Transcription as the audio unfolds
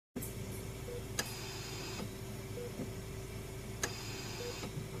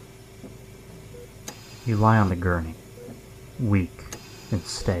You lie on the gurney, weak and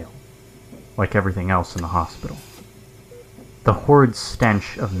stale, like everything else in the hospital. The horrid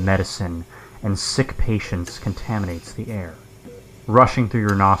stench of medicine and sick patients contaminates the air, rushing through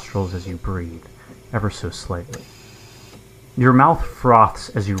your nostrils as you breathe, ever so slightly. Your mouth froths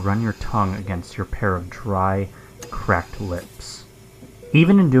as you run your tongue against your pair of dry, cracked lips.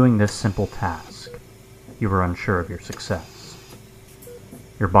 Even in doing this simple task, you are unsure of your success.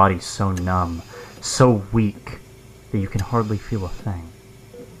 Your body's so numb, so weak, that you can hardly feel a thing.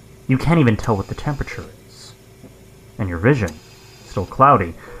 You can't even tell what the temperature is. And your vision, still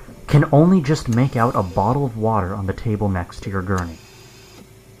cloudy, can only just make out a bottle of water on the table next to your gurney.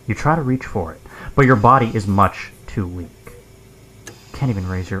 You try to reach for it, but your body is much too weak. Can't even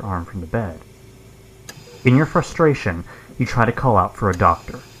raise your arm from the bed. In your frustration, you try to call out for a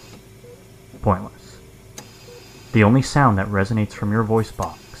doctor. Pointless. The only sound that resonates from your voice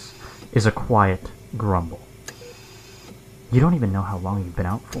box is a quiet grumble. You don't even know how long you've been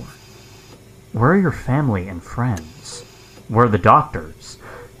out for. Where are your family and friends? Where are the doctors?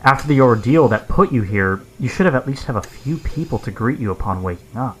 After the ordeal that put you here, you should have at least have a few people to greet you upon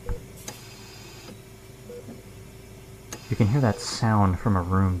waking up. You can hear that sound from a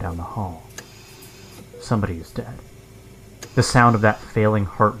room down the hall. Somebody is dead. The sound of that failing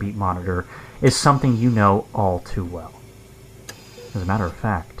heartbeat monitor is something you know all too well. As a matter of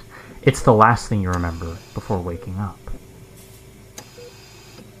fact, it's the last thing you remember before waking up.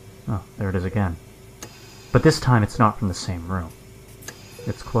 Oh, there it is again. But this time it's not from the same room.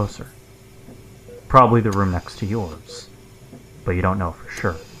 It's closer. Probably the room next to yours, but you don't know for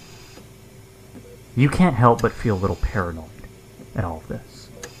sure. You can't help but feel a little paranoid at all of this.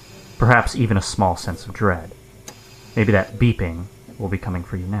 Perhaps even a small sense of dread. Maybe that beeping will be coming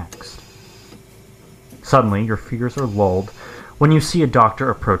for you next. Suddenly, your fears are lulled when you see a doctor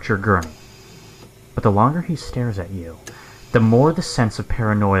approach your gurney. But the longer he stares at you, the more the sense of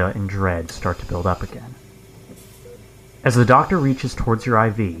paranoia and dread start to build up again. As the doctor reaches towards your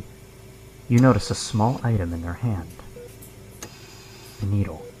IV, you notice a small item in their hand. A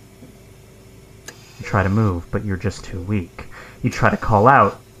needle. You try to move, but you're just too weak. You try to call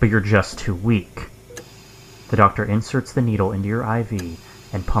out, but you're just too weak. The doctor inserts the needle into your IV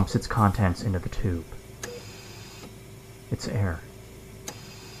and pumps its contents into the tube. It's air.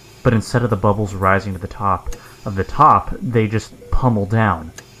 But instead of the bubbles rising to the top, they just pummel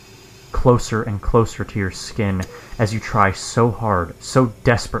down, closer and closer to your skin as you try so hard, so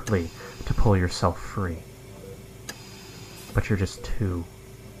desperately to pull yourself free. But you're just too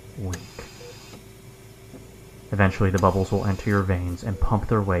weak. Eventually the bubbles will enter your veins and pump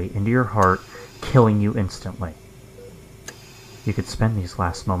their way into your heart, killing you instantly. You could spend these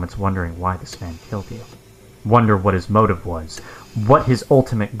last moments wondering why this man killed you. Wonder what his motive was, what his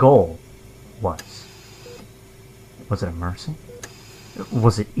ultimate goal was. Was it a mercy?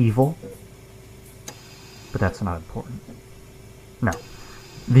 Was it evil? But that's not important. No.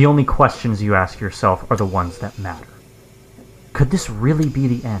 The only questions you ask yourself are the ones that matter. Could this really be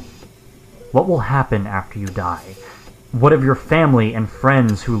the end? What will happen after you die? What of your family and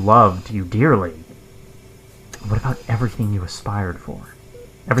friends who loved you dearly? What about everything you aspired for?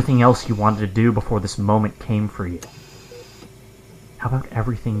 Everything else you wanted to do before this moment came for you? How about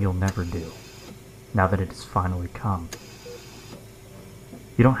everything you'll never do, now that it has finally come?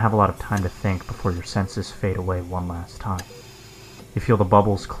 You don't have a lot of time to think before your senses fade away one last time. You feel the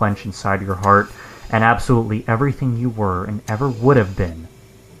bubbles clench inside your heart, and absolutely everything you were and ever would have been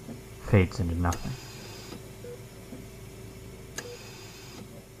fades into nothing.